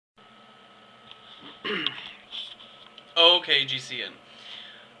Okay, GCN.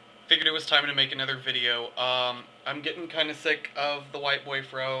 Figured it was time to make another video. I'm getting kind of sick of the white boy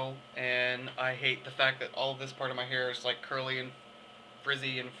fro, and I hate the fact that all of this part of my hair is like curly and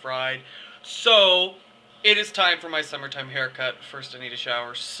frizzy and fried. So, it is time for my summertime haircut. First I need a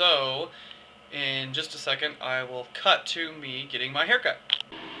shower, so in just a second I will cut to me getting my haircut.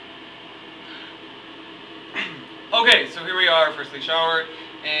 Okay, so here we are, firstly showered,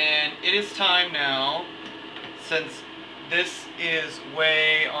 and it is time now, since this is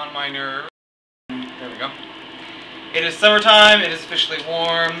way on my nerves. There we go. It is summertime, it is officially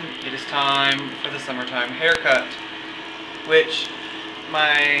warm, it is time for the summertime haircut, which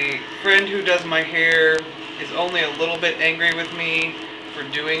my friend who does my hair is only a little bit angry with me for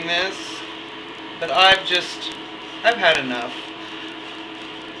doing this, but I've had enough.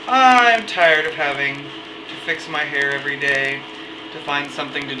 I'm tired of having to fix my hair every day, to find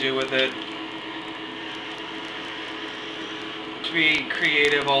something to do with it, to be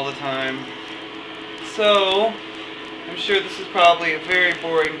creative all the time. So, I'm sure this is probably a very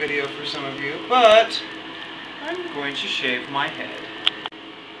boring video for some of you, but I'm going to shave my head.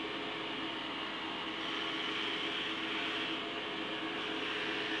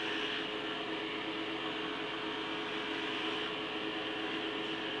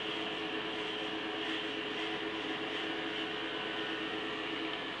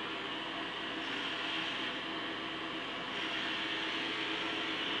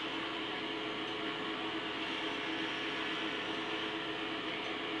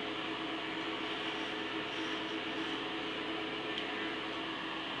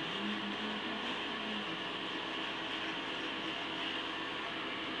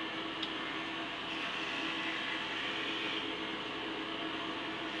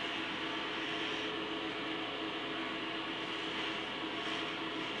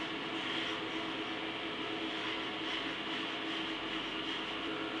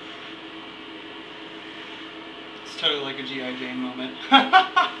 Totally like a G.I. Jane moment.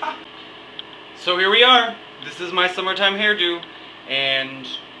 So here we are. This is my summertime hairdo, and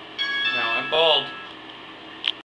now I'm bald.